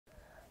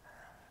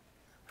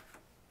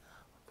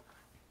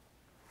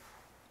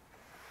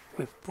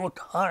we put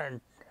hard,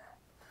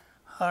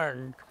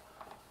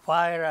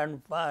 fire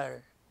and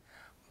fire,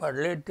 but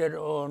later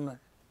on,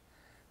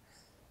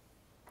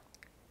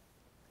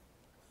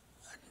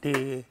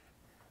 I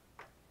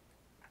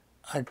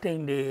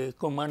think the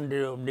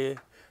commander of the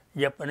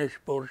Japanese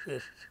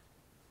forces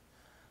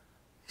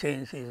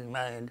changed his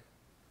mind,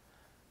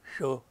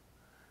 so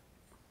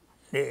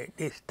they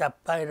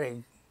stopped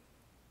firing.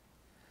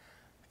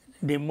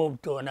 They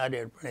moved to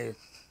another place.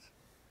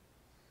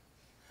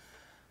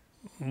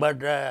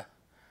 But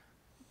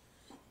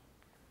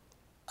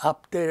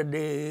after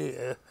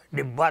the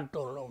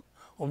battle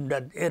of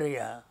that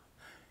area,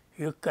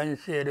 you can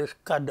see the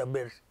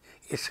cadavers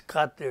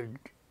scattered.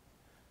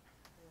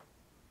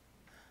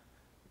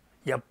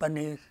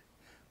 Japanese,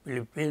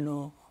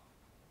 Filipino,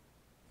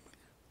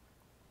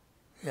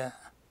 yeah,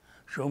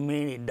 so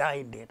many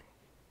died there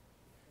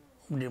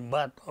in the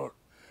battle.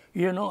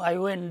 You know, I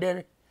went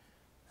there,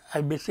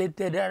 I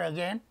visited there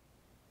again.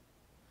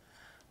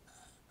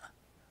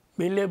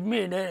 Believe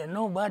me,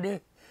 nobody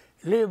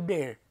lived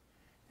there.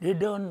 They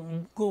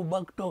don't go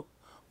back to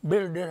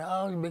build their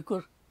house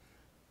because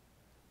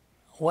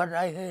what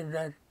I heard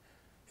that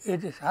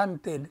it is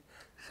haunted,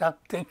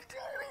 something.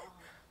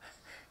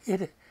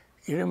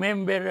 You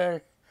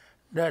remember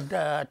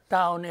that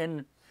town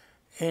in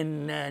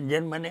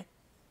Germany?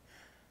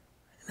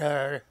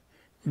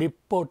 They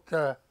put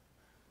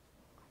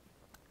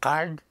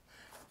card,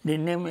 the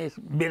name is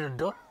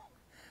Birdon.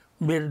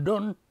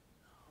 Birdon,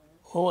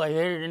 oh, I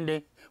heard in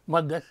the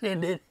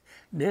magazine that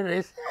there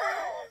is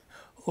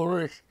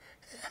always,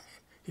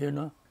 you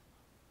know,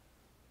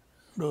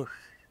 those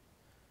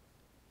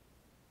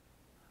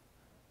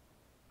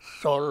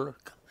soul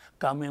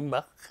coming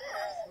back.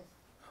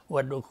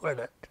 What do you call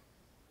that?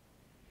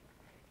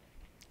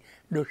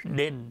 Those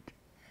dead.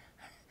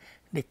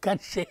 They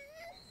can't see.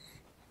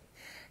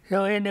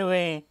 So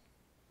anyway,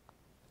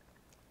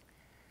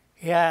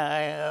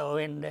 yeah, I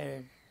went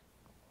there.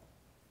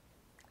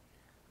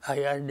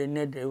 I asked the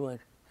natives,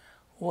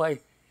 why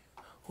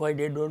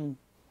they don't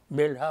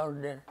build house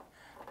there?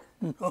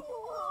 No,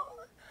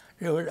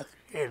 they were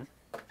scared.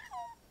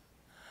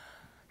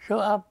 So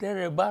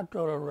after a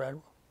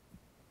battle,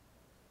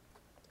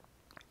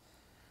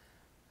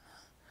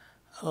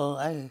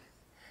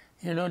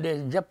 you know,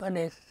 there's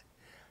Japanese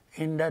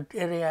in that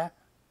area.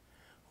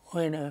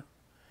 When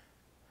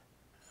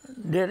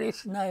there is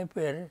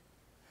sniper,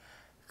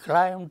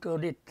 climb to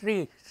the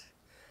trees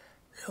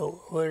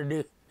where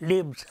the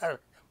leaves are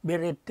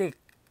very thick,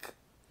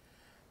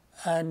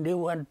 and they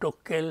want to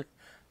kill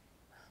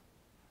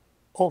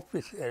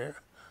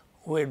officer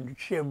with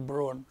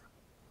chevron.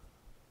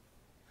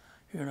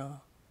 You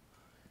know,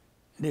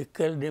 they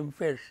kill them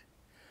first.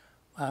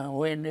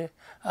 When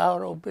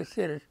our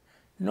officers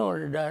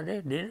know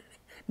that,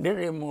 they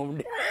remove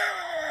them.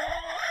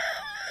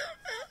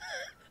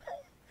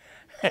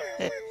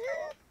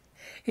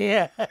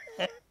 Yeah,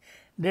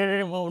 they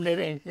remove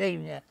their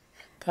insignia.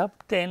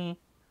 Captain,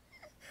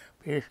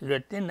 first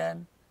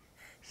lieutenant,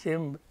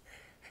 same.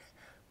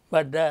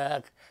 But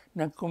the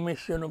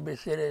commission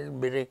officer is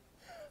very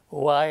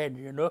wide,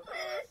 you know.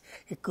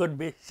 It could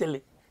be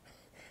silly.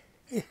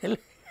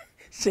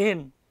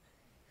 Sin.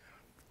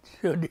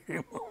 So they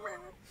remove it.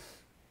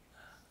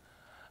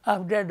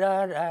 After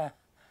that,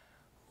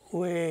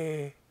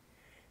 we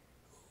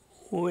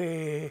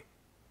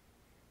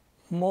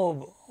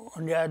move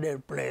on the other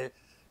place,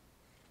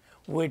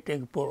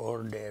 waiting for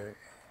order.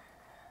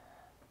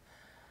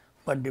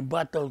 But the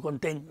battle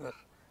continues.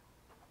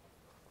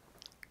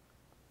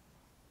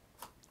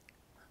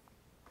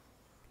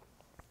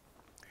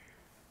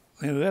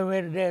 When we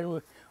were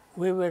there,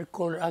 we were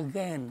called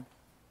again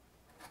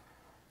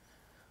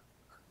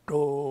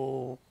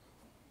to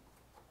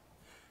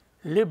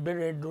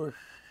liberate those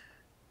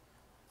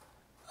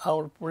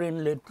our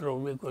friendly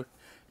troops because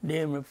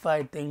they were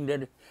fighting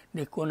that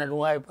they could not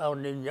wipe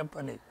out the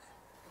Japanese.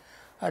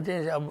 I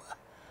think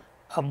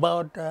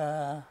about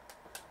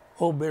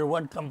over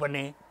one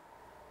company,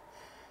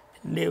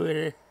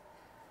 they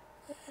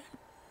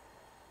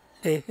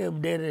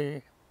have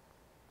their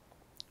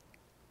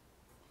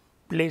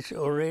place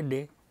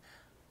already.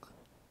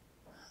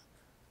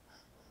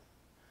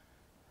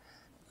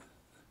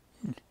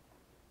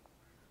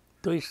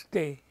 To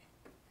stay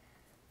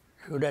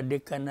so that they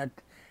cannot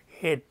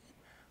hit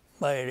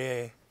by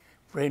the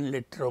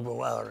friendly troop of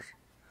ours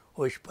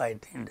who is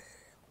fighting there.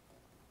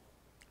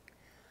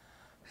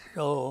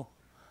 So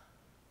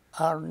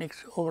our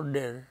next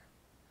order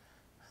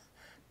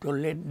to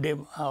let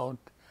them out,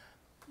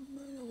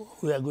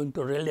 we are going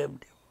to relieve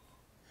them.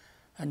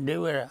 And they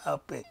were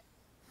happy.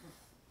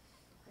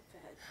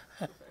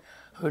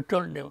 We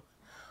told them,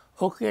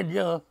 okay,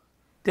 Joe,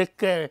 take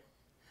care.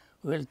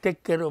 We'll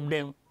take care of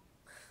them.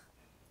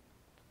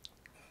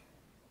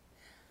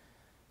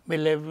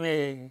 Believe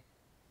me,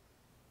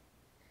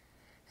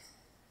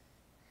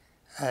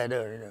 I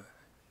don't know.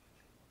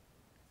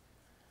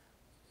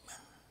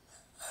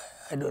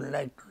 I don't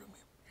like to remember.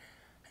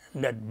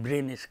 That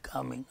brain is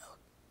coming out.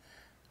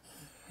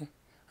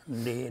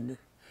 They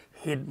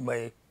hit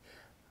by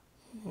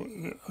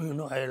You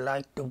know, I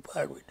like to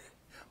fire with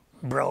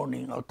a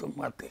Browning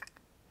automatic.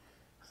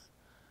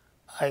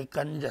 I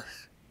can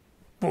just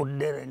put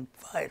there and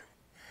fire,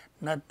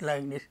 not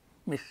like this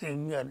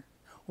machine gun.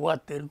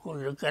 Water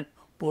cool, you can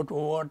put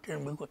water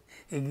because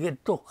it gets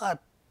too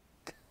hot.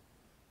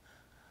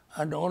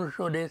 And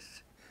also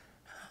this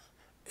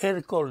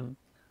air cold,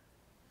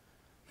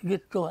 it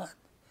gets too hot.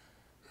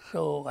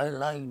 So I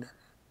like that.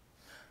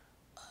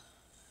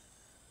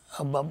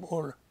 Above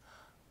all,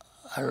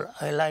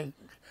 I like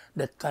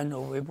that kind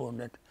of weapon,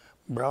 that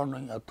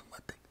Browning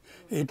automatic.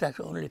 It has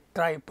only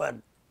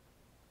tripod.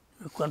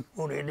 You can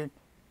put it in,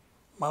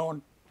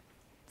 mount,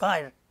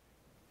 fire.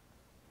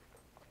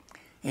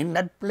 In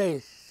that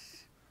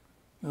place,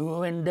 we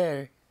went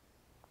there.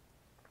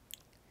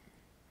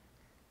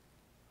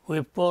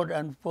 We fought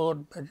and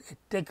fought, but it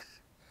takes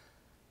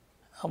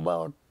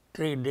about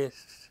 3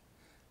 days.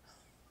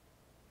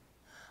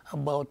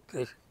 About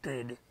 3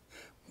 days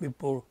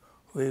before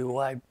we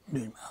wiped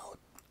them out.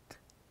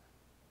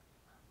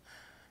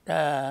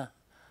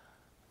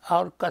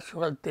 Our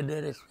casualty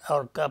there is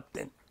our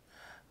captain,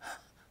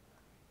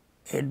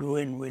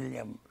 Edwin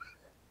Williams.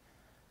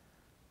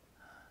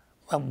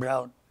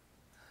 Brown.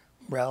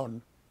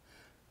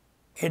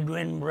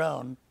 Edwin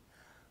Brown,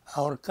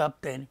 our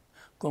captain,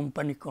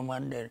 company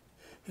commander,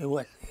 he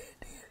was here.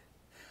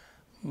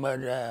 But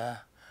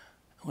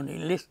an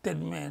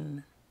enlisted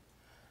man,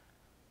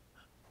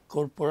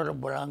 Corporal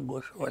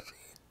Barangos was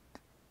hit.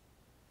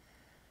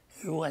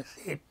 He was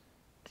hit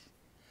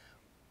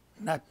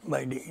not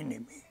by the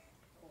enemy.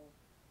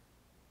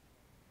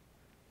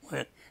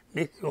 Well,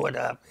 this is what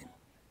happened.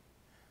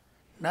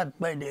 Not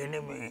by the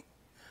enemy.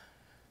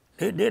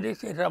 There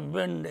is a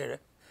rebellion there.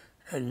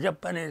 The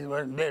Japanese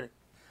was there.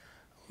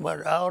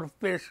 But our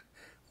base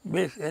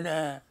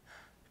in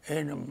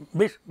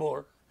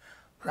baseball,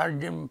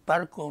 Sergeant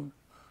Parkon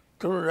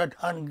threw that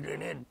hand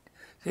grenade.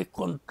 He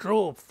couldn't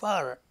throw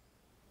far.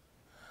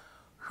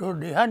 So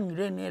the hand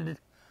grenade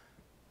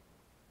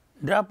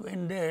dropped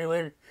in there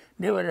where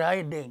they were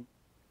hiding,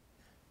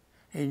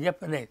 the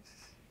Japanese.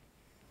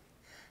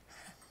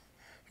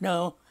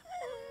 Now,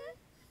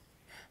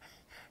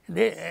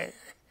 this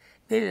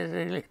is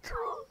really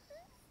true.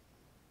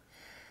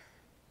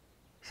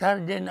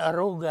 Sergeant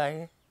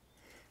Arugai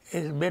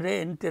is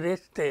very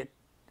interested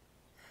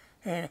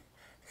in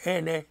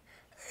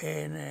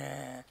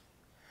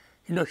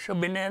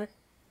souvenir,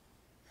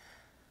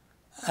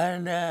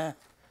 and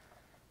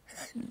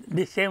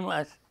the same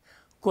as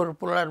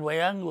Corporal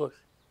Bayangos.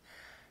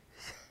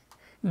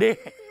 The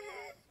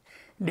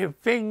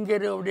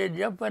finger of the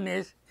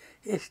Japanese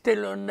is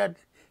still on that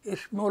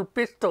small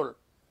pistol.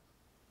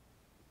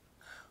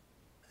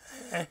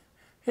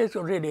 He's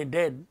already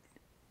dead.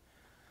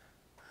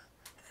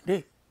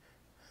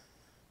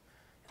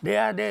 The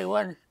other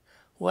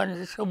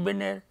one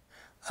souvenir,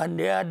 and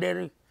the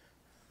other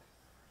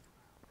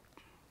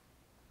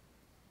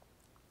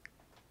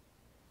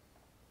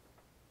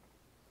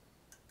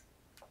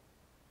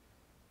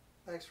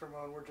Thanks,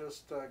 Ramon. We're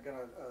just going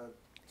to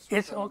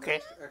it's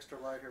okay. Extra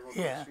light here real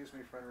quick. Yeah. Excuse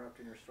me for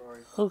interrupting your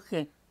story.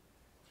 Okay.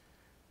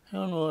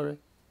 Don't worry.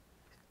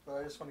 But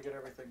I just want to get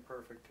everything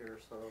perfect here,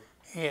 so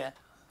Yeah.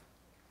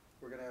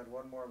 we're going to add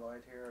one more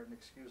light here, and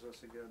excuse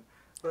us again.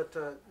 But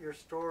your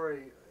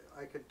story,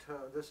 I could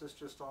tell, this is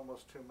just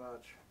almost too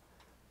much.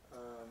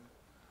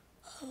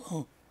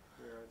 Oh,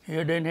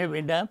 you don't have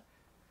enough?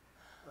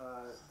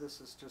 This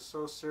is just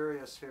so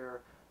serious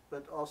here,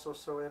 but also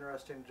so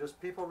interesting. Just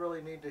people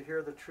really need to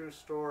hear the true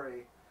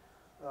story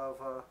of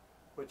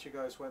what you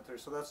guys went through.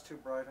 So that's too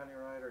bright, honey,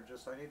 right? Or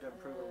just I need to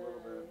improve it a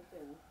little bit.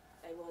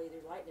 I will either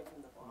lighten it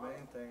from the The bottom.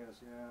 main thing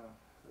is,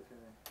 yeah,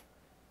 okay.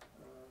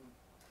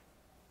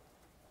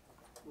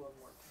 One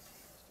more time.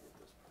 Let's get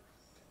this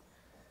perfect.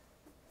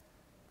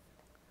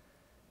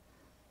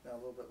 Now a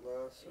little bit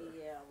less? Or?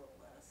 Yeah, a little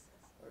less.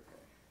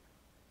 Okay.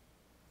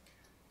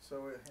 So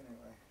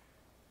anyway.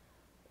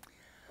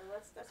 Well,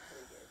 that's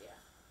pretty good,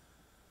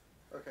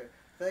 yeah. Okay.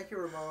 Thank you,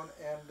 Ramon.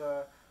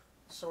 And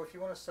so if you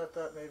want to set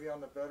that maybe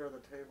on the bed or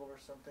the table or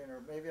something,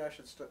 or maybe I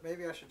should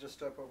just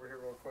step over here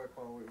real quick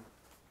while we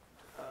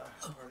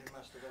already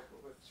messed it up a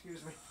little bit.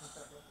 Excuse me.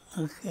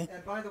 Okay.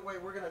 And by the way,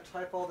 we're going to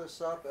type all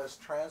this up as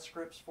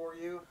transcripts for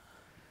you.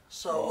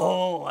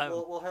 So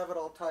we'll have it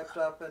all typed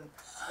up and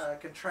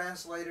can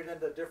translate it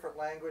into different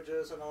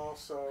languages and all.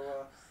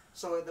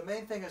 So the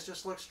main thing is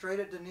just look straight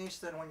at Denise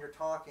then when you're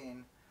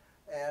talking,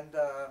 and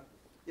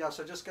yeah.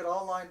 So just get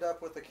all lined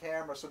up with the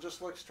camera. So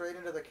just look straight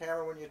into the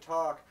camera when you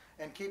talk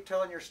and keep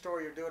telling your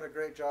story. You're doing a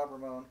great job,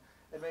 Ramon.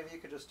 And maybe you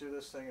could just do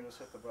this thing and just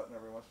hit the button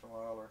every once in a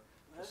while, or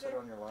just sit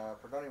on your lap,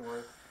 or don't even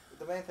worry.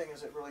 The main thing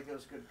is it really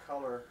gives good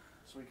color,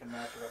 so we can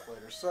match it up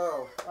later.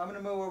 So I'm going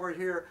to move over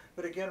here,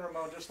 but again,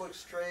 Ramon, just look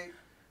straight.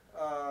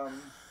 Or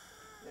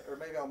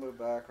maybe I'll move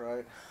back,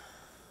 right?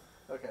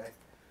 Okay.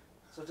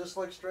 So just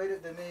look straight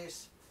at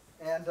Denise,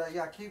 and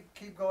yeah,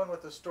 keep going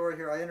with the story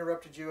here. I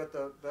interrupted you at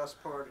the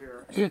best part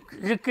here.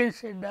 You can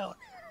sit down.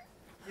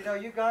 You know,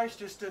 you guys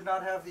just did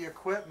not have the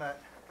equipment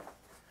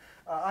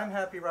I'm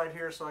happy right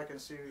here so I can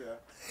see you.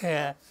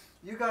 Yeah.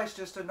 You guys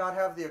just did not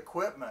have the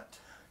equipment.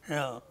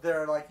 No.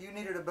 They're like, you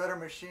needed a better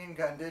machine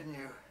gun, didn't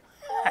you?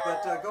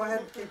 But go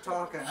ahead and keep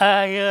talking.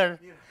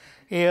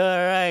 You're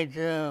right.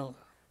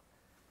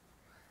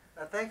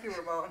 Thank you,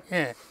 Ramon.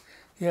 Yeah,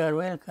 you're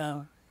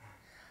welcome.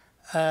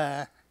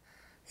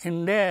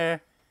 In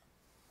there,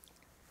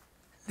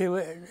 they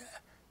were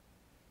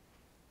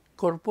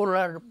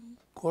Corporal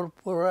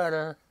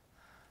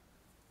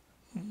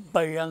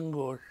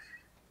Bayangos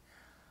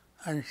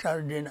and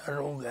Sergeant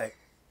Arugay.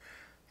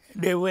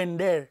 They went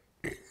there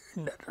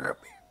in that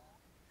army.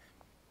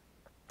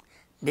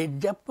 The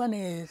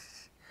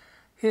Japanese,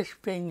 his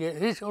finger,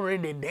 he's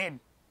already dead,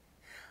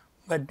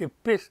 but the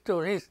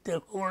pistol is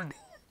still holding,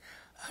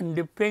 and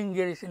the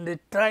finger is in the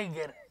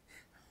trigger.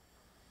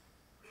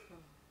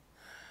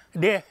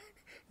 The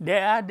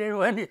other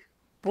one is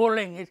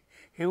pulling it.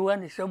 He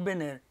wants a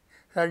souvenir,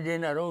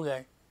 Sergeant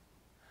Arugay.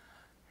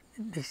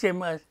 The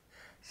same as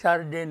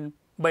Sergeant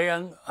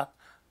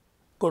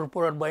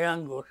Corporal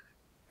Bayangos.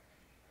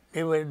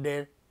 They were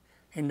there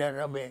in the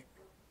army.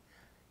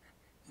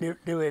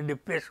 They were the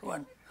first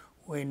one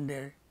who went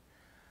there.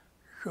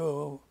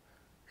 So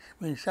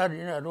when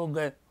Sergeant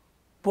Arugay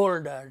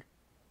pulled that,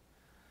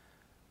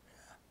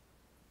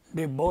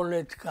 the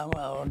bullets come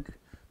out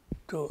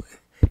to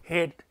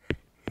hit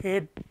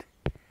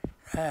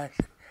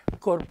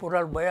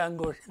Corporal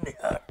Bayangos in the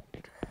heart. I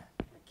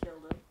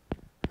killed him.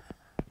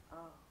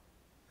 Oh,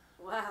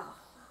 wow.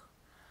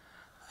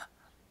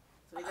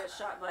 So he got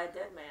shot by a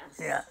dead man.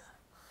 Yeah,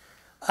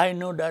 I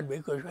know that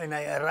because when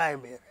I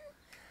arrived here,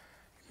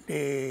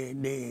 the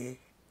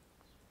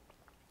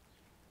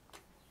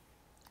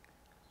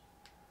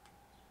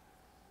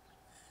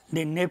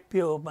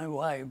nephew of my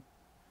wife,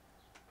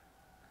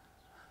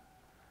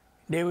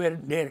 they were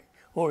there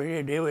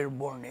already. They were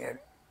born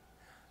here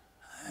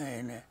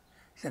in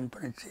San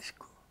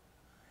Francisco.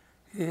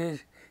 He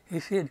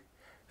said,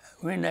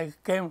 when I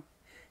came,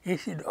 he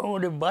said, oh,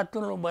 the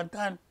Battle of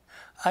Bataan.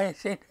 I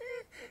said,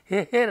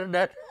 he heard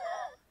that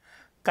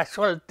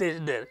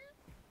casualties there.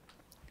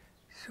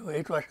 So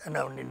it was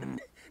announced in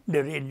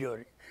the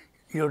radio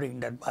during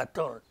that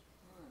battle.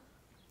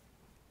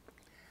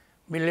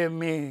 Believe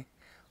me,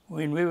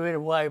 when we were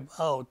wiped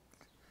out,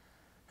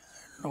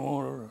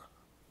 no,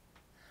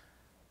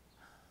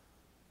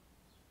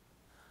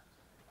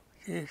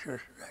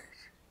 Jesus Christ,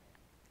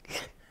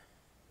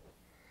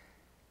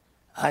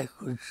 I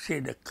could see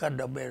the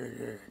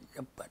cadaver,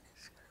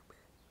 Japanese cadaver.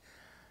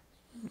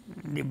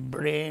 The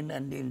brain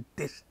and the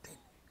intestine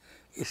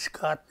is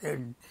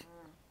scattered.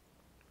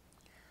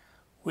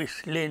 We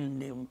slain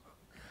them,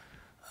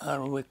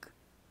 and we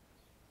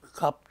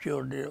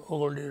captured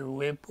all the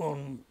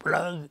weapon,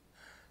 plug,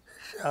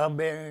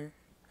 saber,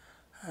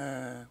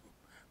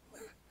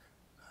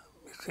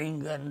 machine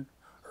gun,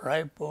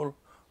 rifle,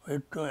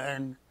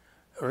 and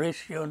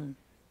ration.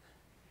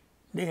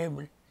 They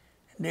have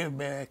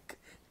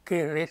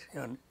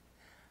ration,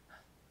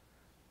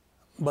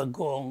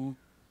 bagong.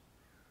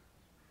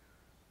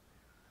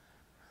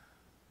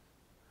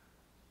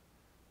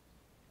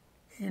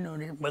 You know,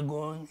 this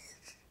bagong,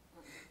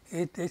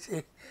 it is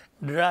a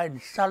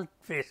dried salt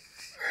fish.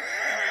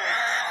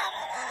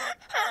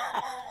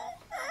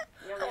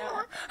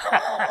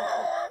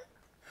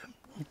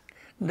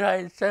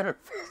 Dried salt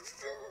fish.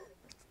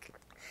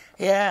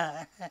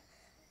 Yeah.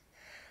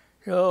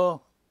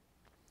 So,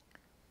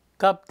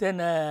 Captain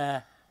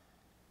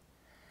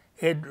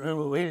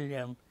Edwin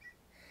Williams,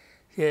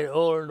 he had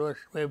all those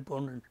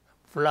weapons,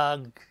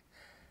 flags,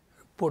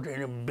 put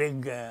in a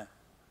big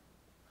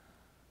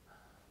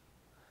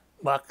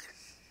box,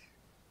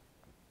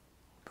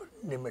 put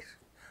them as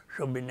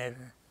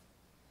souvenir.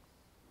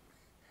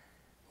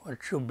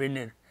 What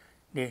souvenir?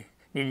 The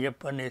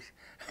Japanese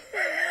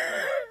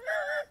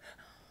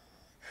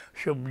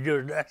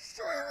subdued us.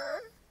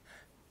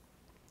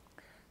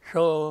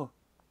 So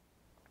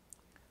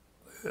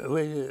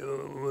we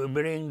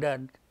bring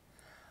that,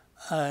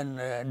 and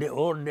the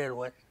order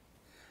was,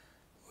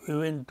 we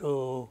went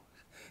to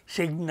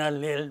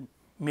Signal El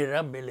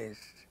Mirabilis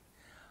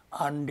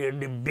under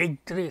the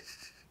big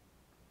trees.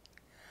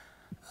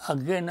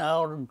 Again,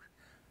 our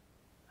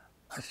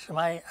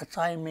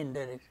assignment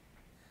there is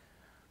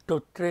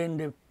to train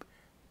the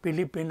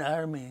Philippine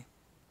Army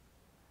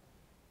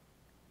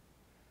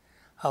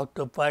how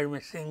to fire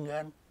machine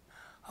gun,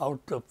 how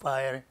to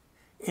fire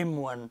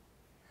M1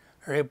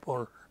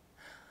 rifle.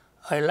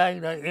 I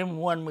like the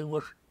M1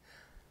 because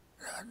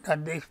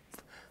that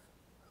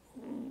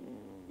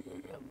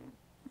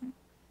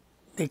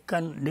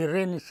the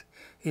range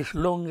is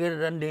longer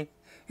than the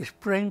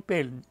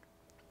Springfield.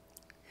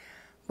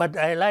 But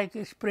I like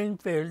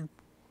Springfield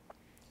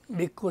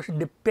because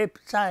the pep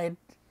side,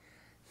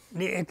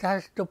 it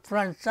has the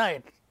front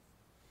side.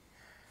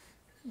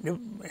 You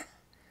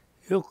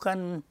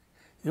can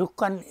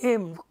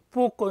aim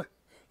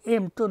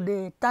to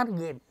the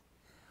target,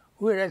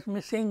 whereas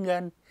machine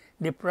gun,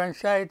 the front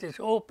sight is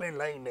open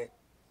like that.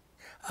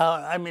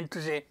 I mean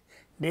to say,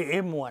 the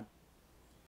M1.